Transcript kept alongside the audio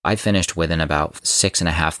I finished within about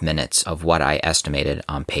 6.5 minutes of what I estimated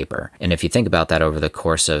on paper. And if you think about that over the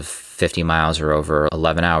course of 50 miles or over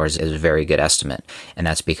 11 hours is a very good estimate. And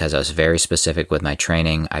that's because I was very specific with my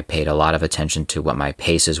training. I paid a lot of attention to what my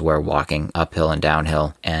paces were walking uphill and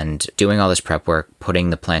downhill. And doing all this prep work, putting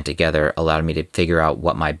the plan together allowed me to figure out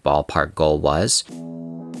what my ballpark goal was.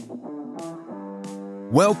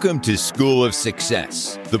 Welcome to School of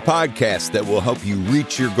Success, the podcast that will help you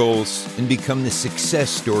reach your goals and become the success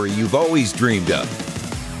story you've always dreamed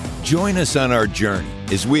of. Join us on our journey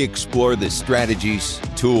as we explore the strategies,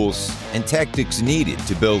 tools, and tactics needed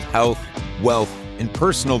to build health, wealth, and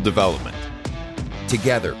personal development.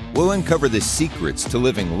 Together, we'll uncover the secrets to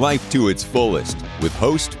living life to its fullest with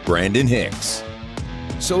host Brandon Hicks.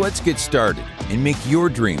 So let's get started and make your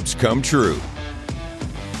dreams come true.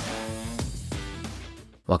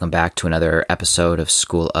 Welcome back to another episode of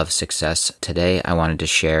School of Success. Today, I wanted to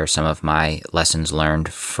share some of my lessons learned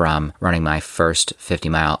from running my first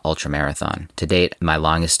 50-mile ultramarathon. To date, my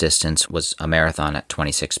longest distance was a marathon at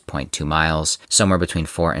 26.2 miles, somewhere between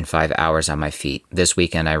 4 and 5 hours on my feet. This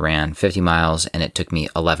weekend, I ran 50 miles, and it took me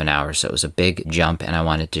 11 hours, so it was a big jump, and I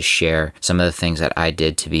wanted to share some of the things that I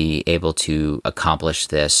did to be able to accomplish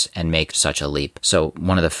this and make such a leap. So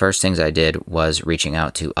one of the first things I did was reaching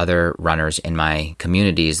out to other runners in my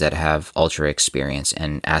community that have ultra experience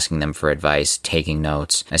and asking them for advice, taking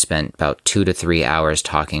notes. I spent about 2 to 3 hours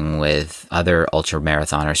talking with other ultra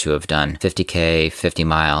marathoners who have done 50K, 50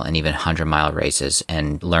 mile, and even 100 mile races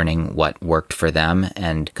and learning what worked for them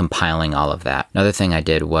and compiling all of that. Another thing I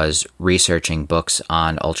did was researching books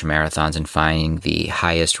on ultra marathons and finding the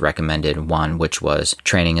highest recommended one, which was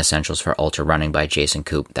Training Essentials for Ultra Running by Jason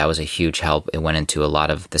Koop. That was a huge help. It went into a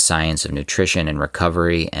lot of the science of nutrition and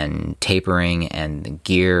recovery and tapering and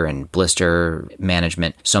gear and blister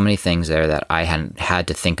management, so many things there that I hadn't had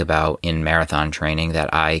to think about in marathon training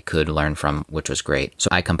that I could learn from, which was great. So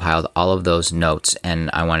I compiled all of those notes and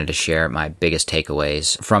I wanted to share my biggest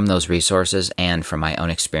takeaways from those resources and from my own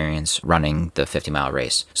experience running the 50-mile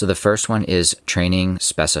race. So the first one is training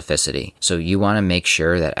specificity. So you want to make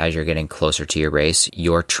sure that as you're getting closer to your race,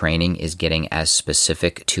 your training is getting as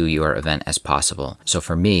specific to your event as possible. So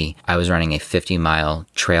for me, I was running a 50-mile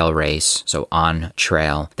trail race, so on trail,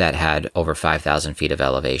 that had over 5,000 feet of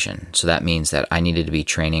elevation. So that means that I needed to be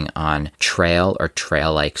training on trail or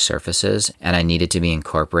trail-like surfaces, and I needed to be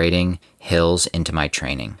incorporating hills into my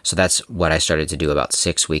training. So that's what I started to do about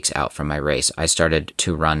 6 weeks out from my race. I started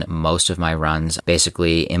to run most of my runs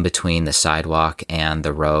basically in between the sidewalk and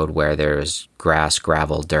the road where there's grass,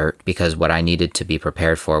 gravel, dirt, because what I needed to be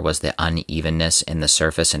prepared for was the unevenness in the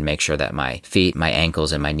surface and make sure that my feet, my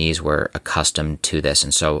ankles, and my knees were accustomed to this.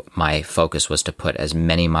 And so my focus was to put as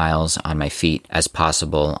many miles on my feet as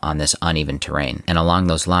possible on this uneven terrain. And along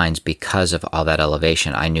those lines, because of all that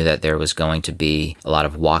elevation, I knew that there was going to be a lot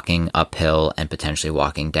of walking uphill and potentially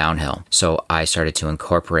walking downhill. So I started to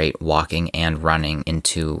incorporate walking and running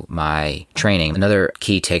into my training. Another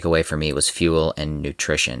key takeaway for me was fuel and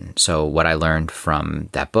nutrition. So what I learned from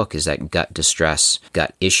that book is that gut distress,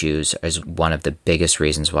 gut issues is one of the biggest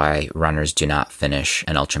reasons why runners do not finish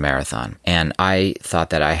an ultramarathon. And I thought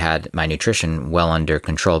that I had my nutrition well under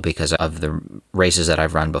control because of the races that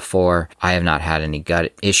I've run before. I have not had any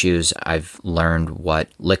gut issues. I've learned what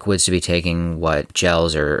liquids to be taking, what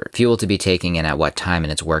gels or fuel to be taking, and at what time,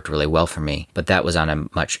 and it's worked really well for me. But that was on a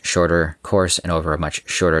much shorter course and over a much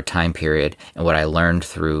shorter time period. And what I learned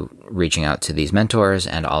through reaching out to these mentors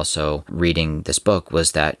and also reading this book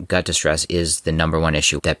was that gut distress is the number one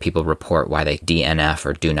issue that people report why they DNF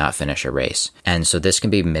or do not finish a race. And so this can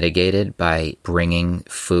be mitigated by bringing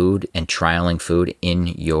food and trialing food in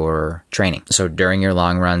your training. So during your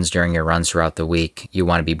long runs, during your runs throughout the week, you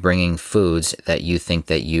want to be bringing foods that you think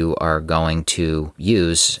that you are going to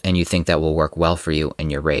use and you think that will work well for you in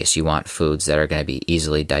your race. You want foods that are going to be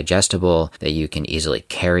easily digestible, that you can easily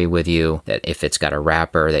carry with you, that if it's got a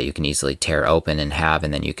wrapper that you can easily tear open and have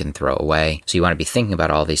and then you can throw away. So you want to be thinking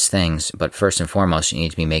about all these things, but first and foremost, you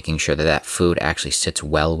need to be making sure that that food actually sits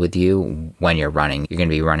well with you when you're running. You're going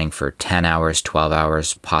to be running for 10 hours, 12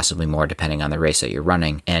 hours, possibly more depending on the race that you're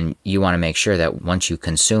running. And you want to make sure that once you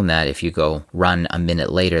consume that, if you go run a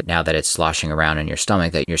minute later, now that it's sloshing around in your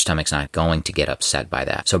stomach, that your stomach's not going to get upset by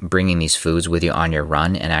that. So bring bringing these foods with you on your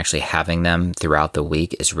run and actually having them throughout the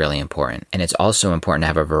week is really important. And it's also important to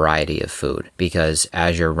have a variety of food, because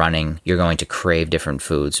as you're running, you're going to crave different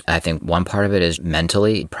foods. I think one part of it is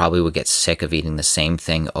mentally, you probably would get sick of eating the same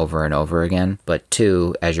thing over and over again. But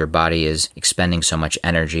two, as your body is expending so much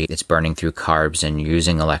energy, it's burning through carbs and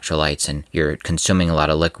using electrolytes, and you're consuming a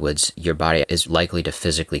lot of liquids, your body is likely to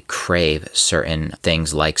physically crave certain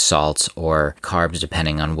things like salts or carbs,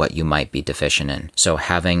 depending on what you might be deficient in. So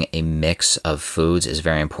having a mix of foods is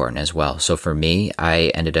very important as well. So for me,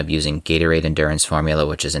 I ended up using Gatorade Endurance Formula,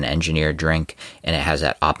 which is an engineered drink, and it has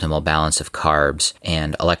that optimal balance of carbs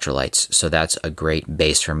and electrolytes. So that's a great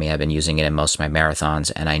base for me. I've been using it in most of my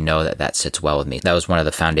marathons, and I know that that sits well with me. That was one of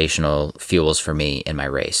the foundational fuels for me in my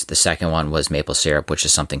race. The second one was maple syrup, which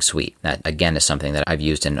is something sweet. That, again, is something that I've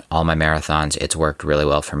used in all my marathons. It's worked really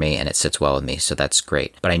well for me, and it sits well with me, so that's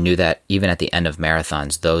great. But I knew that even at the end of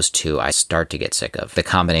marathons, those two I start to get sick of. The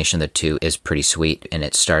combination of the two is pretty sweet, and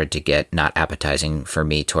it started to get not appetizing for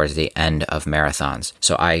me towards the end of marathons.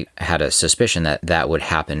 So I had a suspicion that that would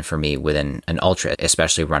happen for me within an ultra,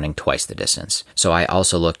 especially running twice the distance. So I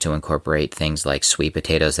also looked to incorporate things like sweet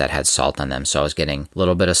potatoes that had salt on them. So I was getting a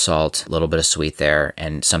little bit of salt, a little bit of sweet there,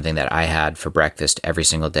 and something that I had for breakfast every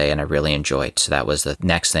single day and I really enjoyed. So that was the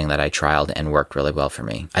next thing that I trialed and worked really well for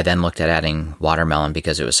me. I then looked at adding watermelon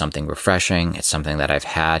because it was something refreshing. It's something that I've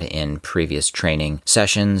had in previous training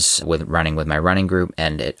sessions with running with my running group,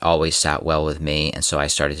 and it always sat well with me. And so I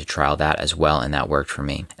started to trial that as well, and that worked for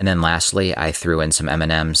me. And then lastly, I threw in some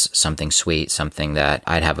M&Ms, something sweet, something that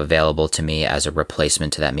I'd have available to me as a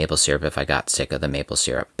replacement to that maple syrup if I got sick of the maple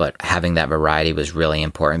syrup. But having that variety was really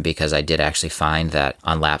important because I did actually find that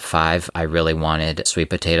on lap 5, I really wanted sweet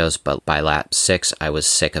potatoes, but by lap 6, I was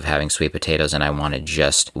sick of having sweet potatoes and I wanted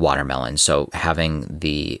just watermelon. So having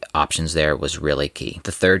the options there was really key.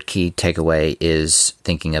 The third key takeaway is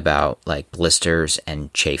thinking about like blisters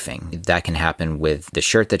and chafing. That can happen with the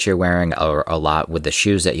shirt that you're wearing or a lot with the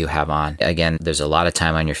shoes that you have on. Again, there's a lot of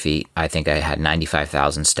time on your feet. I think I had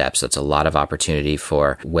 95,000 steps. That's a lot of opportunity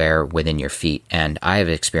for wear within your feet. And I have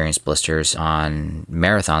experienced blisters on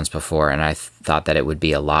marathons before, and I thought that it would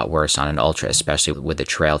be a lot worse on an ultra, especially with the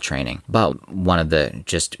trail training. But one of the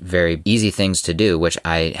just very easy things to do, which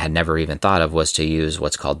I had never even thought of, was to use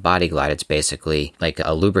what's called Body Glide. It's basically like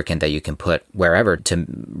a lubricant that you can put wherever to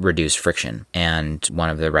reduce friction. And one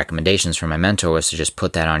of the recommendations from my mentor was to just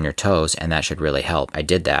put that on your toes, and that should really help. I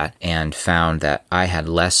did that and found that I had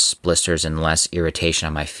less blisters and less irritation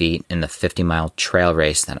on my feet in the 50-mile trail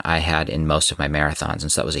race than I had in most of my marathons.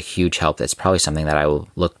 And so that was a huge help. That's probably something that I will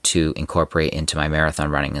look to incorporate into my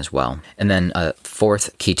marathon running as well. And then a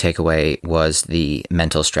fourth key takeaway was the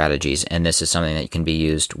mental strategies. And this is something that can be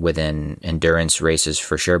used within endurance races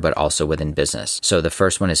for sure, but also within business. So the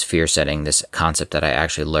first one is fear setting, this concept that I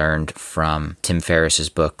actually learned from Tim Ferriss's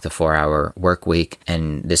book, The 4-Hour Workweek.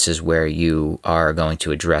 And this is where you are going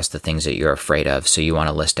to address the things that you're afraid of. So you want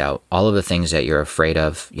to list out all of the things that you're afraid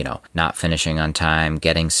of, not finishing on time,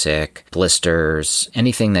 getting sick, blisters,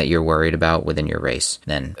 anything that you're worried about within your race.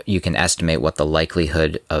 Then you can estimate what the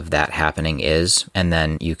likelihood of that happening is, and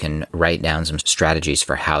then you can write down some strategies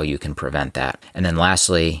for how you can prevent that. And then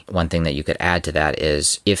lastly, one thing that you could add to that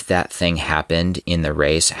is if that thing happened in the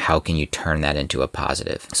race, how can you turn that into a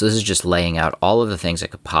positive? So this is just laying out all of the things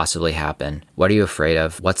that could possibly happen. What are you afraid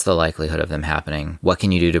of? What's the likelihood of them happening? What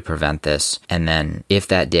can you do to prevent this? And then if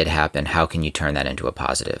that did happen, how can you turn that into a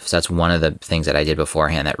positive? So that's one of the things that I did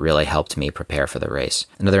beforehand that really helped me prepare for the race.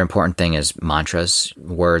 Another important thing is mantras,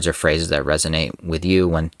 words or phrases that resonate with you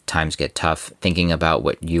when times get tough. Thinking about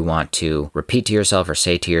what you want to repeat to yourself or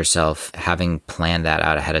say to yourself, having planned that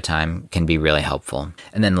out ahead of time can be really helpful.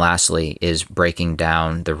 And then lastly is breaking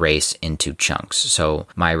down the race into chunks. So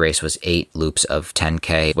my race was 8 loops of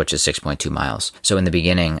 10K, which is 6.2 miles. So in the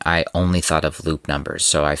beginning, I only thought of loop numbers.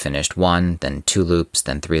 So I finished 1, then 2 loops,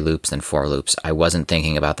 then 3 loops, then 4 loops. I wasn't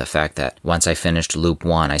thinking about the fact that once I finished loop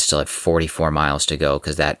 1, I still had 44 miles to go,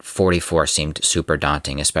 because that 44 seemed super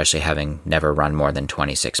daunting, especially having never run more than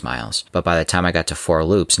 26 miles. But by the time I got to 4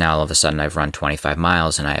 loops, now all of a sudden I've run 25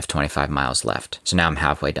 miles and I have 25 miles left. So now I'm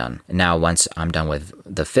halfway done. And now once I'm done with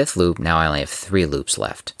the 5th loop, now I only have 3 loops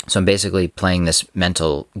left. So I'm basically playing this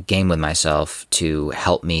mental game with myself to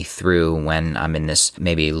help me through when I'm in this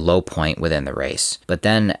maybe low point within the race. But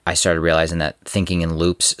then I started realizing that thinking in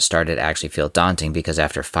loops started to actually feel daunting, because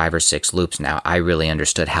after 5 or 6 loops now, I really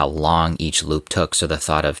understood how long each loop took. So the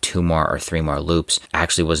thought of 2 more or 3 more loops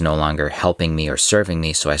actually was no longer helping me or serving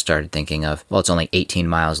me. So I started thinking of, well, it's only 18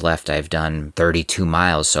 miles left. I've done 32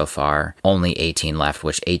 miles so far, only 18 left,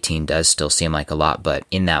 which 18 does still seem like a lot, but But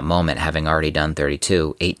in that moment, having already done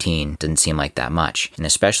 32, 18 didn't seem like that much. And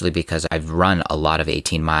especially because I've run a lot of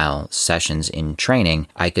 18-mile sessions in training,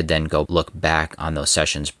 I could then go look back on those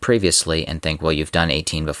sessions previously and think, well, you've done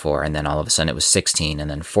 18 before, and then all of a sudden it was 16, and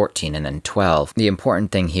then 14, and then 12. The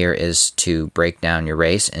important thing here is to break down your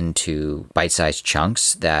race into bite-sized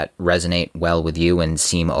chunks that resonate well with you and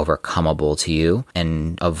seem overcomable to you,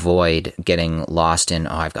 and avoid getting lost in,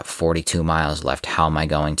 I've got 42 miles left. How am I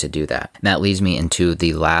going to do that? And that leads me into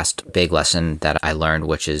the last big lesson that I learned,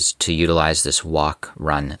 which is to utilize this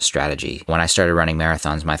walk-run strategy. When I started running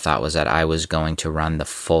marathons, my thought was that I was going to run the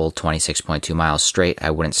full 26.2 miles straight.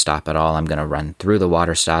 I wouldn't stop at all. I'm going to run through the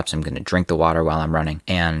water stops. I'm going to drink the water while I'm running.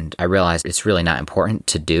 And I realized it's really not important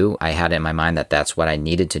to do. I had it in my mind that that's what I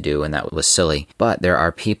needed to do, and that was silly. But there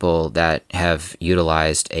are people that have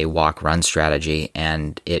utilized a walk-run strategy,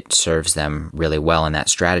 and it serves them really well. And that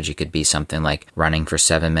strategy could be something like running for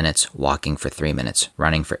 7 minutes, walking for 3 minutes,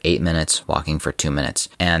 running for 8 minutes, walking for 2 minutes.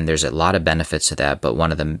 And there's a lot of benefits to that, but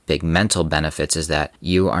one of the big mental benefits is that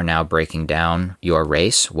you are now breaking down your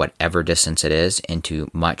race, whatever distance it is, into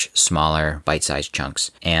much smaller bite-sized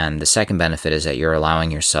chunks. And the second benefit is that you're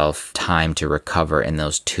allowing yourself time to recover in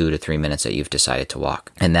those 2 to 3 minutes that you've decided to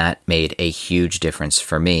walk. And that made a huge difference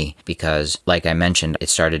for me because, like I mentioned, it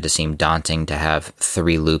started to seem daunting to have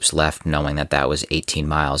 3 loops left, knowing that that was 18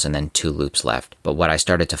 miles and then 2 loops left. But what I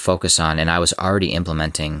started to focus on, and I was already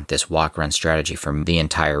implementing this walk-run strategy for the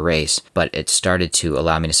entire race, but it started to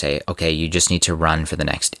allow me to say, okay, you just need to run for the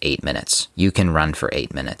next 8 minutes. You can run for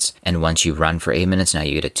 8 minutes. And once you run for 8 minutes, now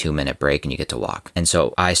you get a 2-minute break and you get to walk. And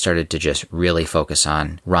so I started to just really focus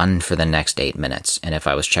on run for the next 8 minutes. And if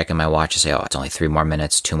I was checking my watch, I say, it's only 3 more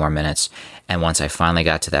minutes, 2 more minutes. And once I finally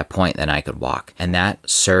got to that point, then I could walk. And that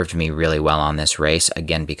served me really well on this race,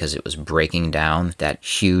 again, because it was breaking down that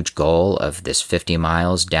huge goal of this 50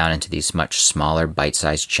 miles down into these much smaller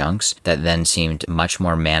bite-sized chunks that then seemed much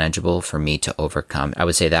more manageable for me to overcome. I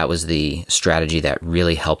would say that was the strategy that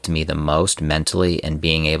really helped me the most mentally in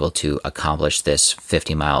being able to accomplish this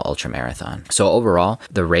 50-mile ultramarathon. So overall,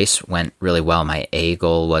 the race went really well. My A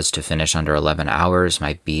goal was to finish under 11 hours.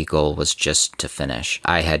 My B goal was just to finish.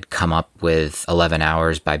 I had come up with 11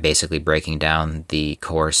 hours by basically breaking down the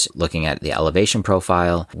course, looking at the elevation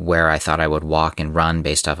profile, where I thought I would walk and run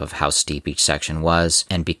based off of how steep each section was.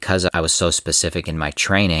 And because I was so specific in my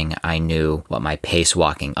training, I knew what my pace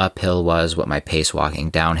walking uphill was, what my pace walking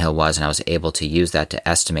downhill was, and I was able to use that to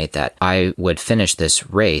estimate that I would finish this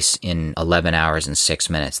race in 11 hours and 6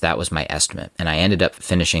 minutes. That was my estimate. And I ended up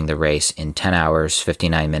finishing the race in 10 hours,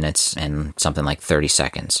 59 minutes, and something like 30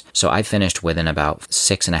 seconds. So I finished within about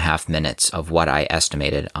 6.5 minutes of what I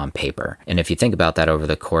estimated on paper. And if you think about that over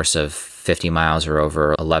the course of 50 miles or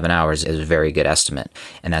over 11 hours is a very good estimate.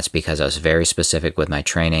 And that's because I was very specific with my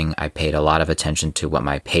training. I paid a lot of attention to what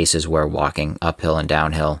my paces were walking uphill and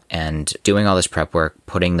downhill. And doing all this prep work,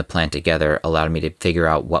 putting the plan together allowed me to figure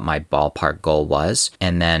out what my ballpark goal was.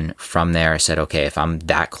 And then from there, I said, okay, if I'm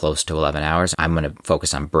that close to 11 hours, I'm going to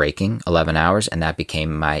focus on breaking 11 hours. And that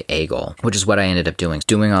became my A goal, which is what I ended up doing.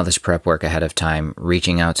 Doing all this prep work ahead of time,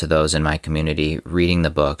 reaching out to those in my community, reading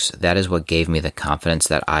the books, that is what gave me the confidence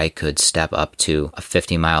that I could step up to a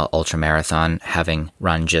 50-mile ultramarathon, having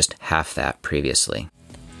run just half that previously.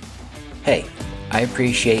 Hey, I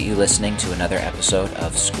appreciate you listening to another episode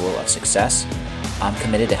of School of Success. I'm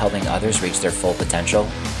committed to helping others reach their full potential,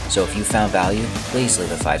 so if you found value, please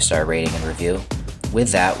leave a 5-star rating and review.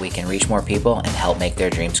 With that, we can reach more people and help make their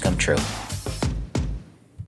dreams come true.